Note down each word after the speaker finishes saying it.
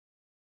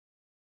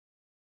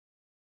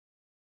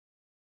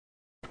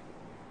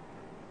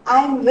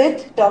I'm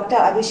with Dr.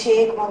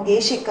 Abhishek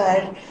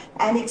Mangeshikar,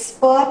 an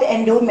expert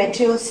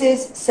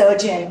endometriosis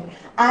surgeon.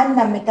 I'm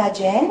Namita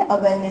Jain, a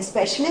wellness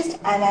specialist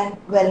and a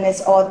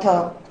wellness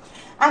author.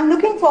 I'm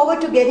looking forward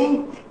to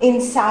getting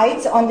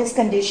insights on this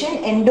condition,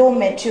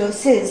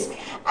 endometriosis,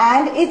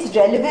 and its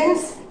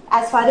relevance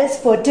as far as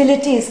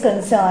fertility is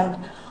concerned.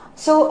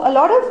 So a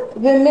lot of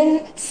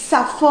women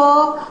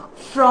suffer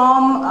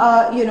from,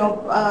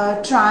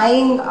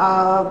 trying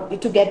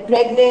to get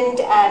pregnant,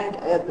 and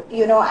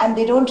and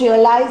they don't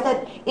realize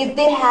that if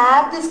they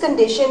have this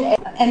condition,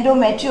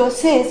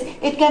 endometriosis,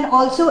 it can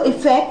also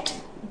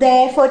affect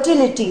their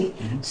fertility.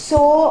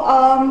 So,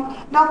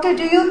 doctor,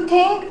 do you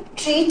think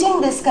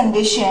treating this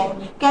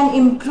condition can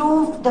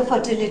improve the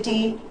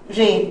fertility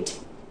rate?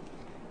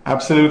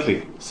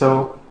 Absolutely.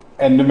 So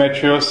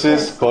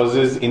endometriosis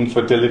causes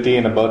infertility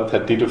in about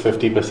 30 to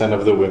 50%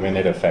 of the women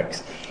it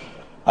affects.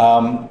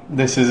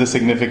 This is a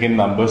significant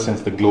number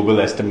since the global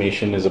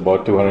estimation is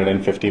about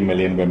 250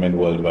 million women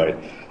worldwide.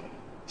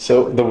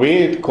 So the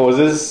way it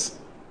causes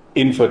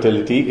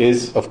infertility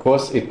is, of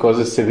course, it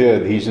causes severe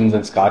adhesions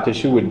and scar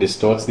tissue, which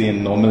distorts the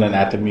normal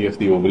anatomy of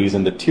the ovaries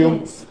and the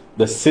tube. Yes.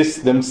 The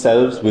cysts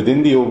themselves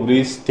within the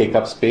ovaries take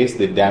up space,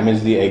 they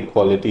damage the egg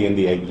quality and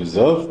the egg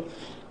reserve.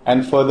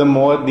 And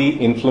furthermore, the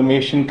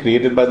inflammation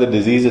created by the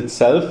disease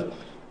itself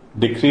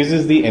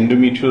decreases the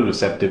endometrial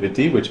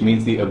receptivity, which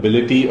means the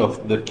ability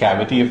of the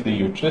cavity of the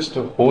uterus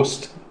to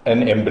host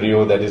an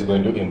embryo that is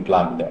going to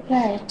implant there.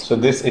 Right. So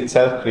this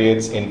itself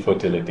creates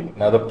infertility.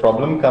 Now the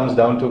problem comes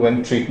down to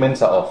when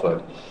treatments are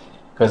offered.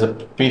 Because a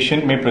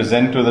patient may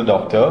present to the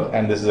doctor,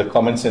 and this is a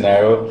common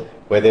scenario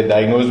where they're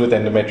diagnosed with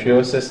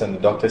endometriosis and the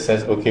doctor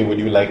says, okay, would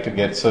you like to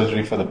get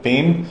surgery for the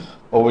pain,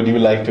 or would you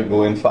like to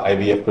go in for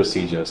IVF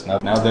procedures? Now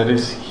there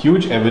is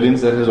huge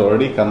evidence that has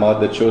already come out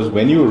that shows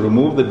when you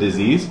remove the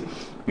disease,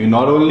 you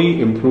not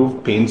only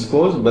improve pain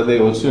scores, but they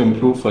also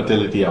improve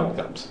fertility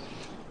outcomes.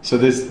 So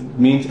this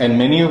means, and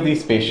many of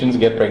these patients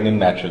get pregnant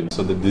naturally.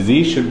 So the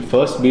disease should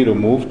first be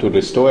removed to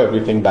restore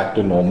everything back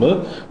to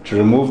normal, to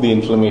remove the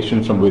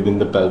inflammation from within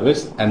the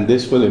pelvis, and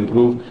this will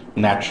improve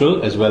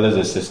natural as well as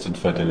assisted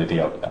fertility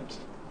outcomes.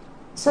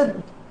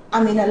 So,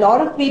 I mean, a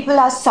lot of people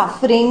are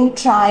suffering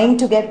trying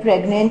to get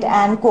pregnant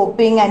and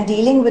coping and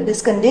dealing with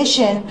this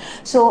condition.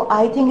 So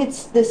I think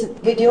this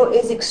video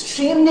is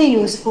extremely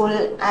useful,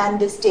 and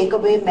this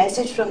takeaway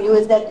message from you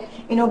is that,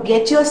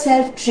 get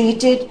yourself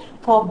treated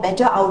for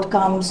better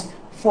outcomes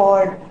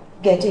for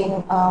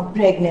getting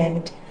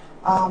pregnant.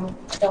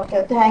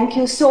 Doctor, thank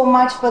you so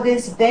much for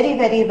this very,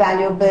 very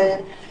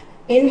valuable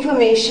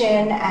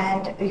information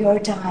and your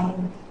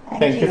time.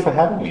 Thank you for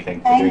having me.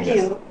 Thank you for doing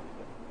this. You.